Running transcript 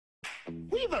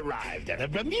we've arrived at a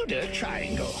Bermuda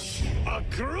Triangle. A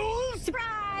cruise?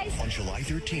 Surprise! On July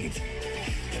 13th,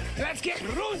 Let's get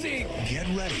cruising! get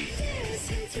ready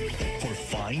for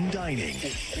fine dining,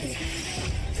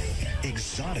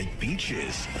 exotic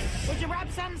beaches, Would you rub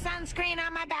some sunscreen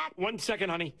on my back? 1 second,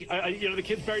 honey. The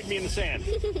kids buried me in the sand.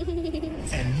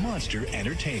 and monster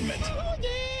entertainment. Oh,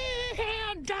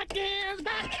 yeah, Duck is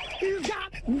back. He's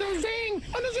got the zing, and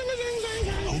the zing, zing,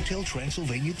 zing. Hotel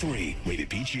Transylvania 3, rated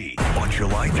PG. On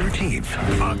July 13th,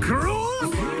 A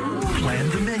cruise? plan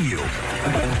the menu,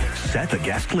 set the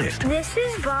guest list, This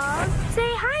is Bob. Say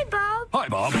hi, Bob. hi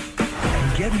Bob,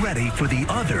 and get ready for the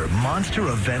other monster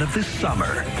event of the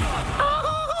summer.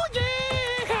 Oh,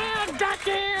 yeah, Duck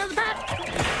is back.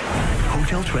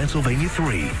 Hotel Transylvania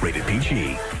 3, rated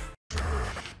PG.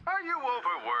 Are you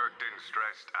overworked and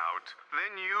stressed out?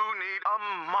 Then you need a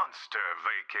monster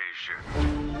vacation.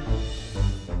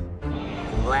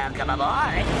 Welcome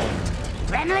aboard.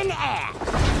 Gremlin Air.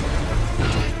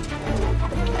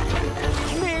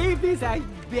 Mavis, I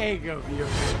beg of you.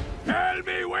 Tell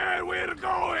me where we're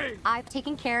going. I've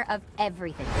taken care of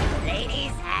everything.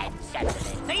 Ladies and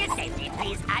gentlemen, for your safety,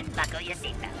 please unbuckle your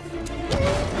seatbelts.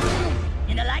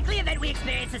 In the likely event we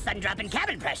experience a sudden drop in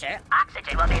cabin pressure,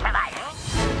 oxygen will be provided.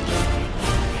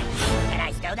 Can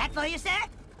I stow that for you, sir?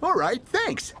 All right,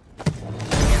 thanks.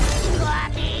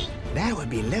 Coffee? That would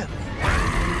be lovely.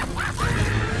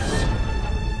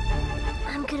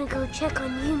 I'm gonna go check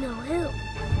on you-know-who.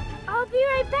 I'll be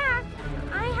right back.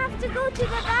 I have to go to the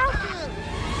bathroom.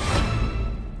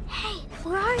 Hey,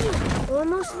 where are you?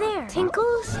 Almost there.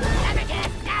 Tinkles?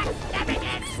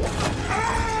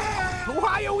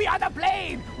 Why are we on a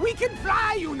plane? We can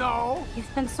fly, you know.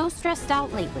 You've been so stressed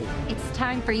out lately. It's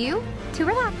time for you to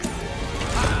relax.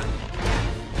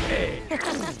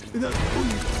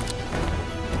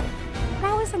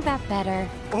 Now isn't that better?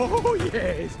 Oh,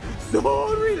 yes.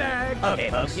 So relaxed. Okay,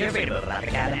 folks, you're free to move about the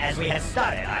cabin as we have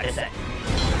started our descent.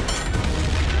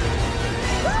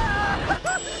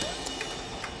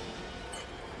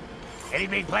 Any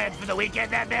big plans for the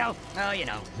weekend, then, Bill? Oh, you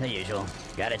know, the usual.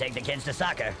 Gotta take the kids to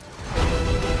soccer.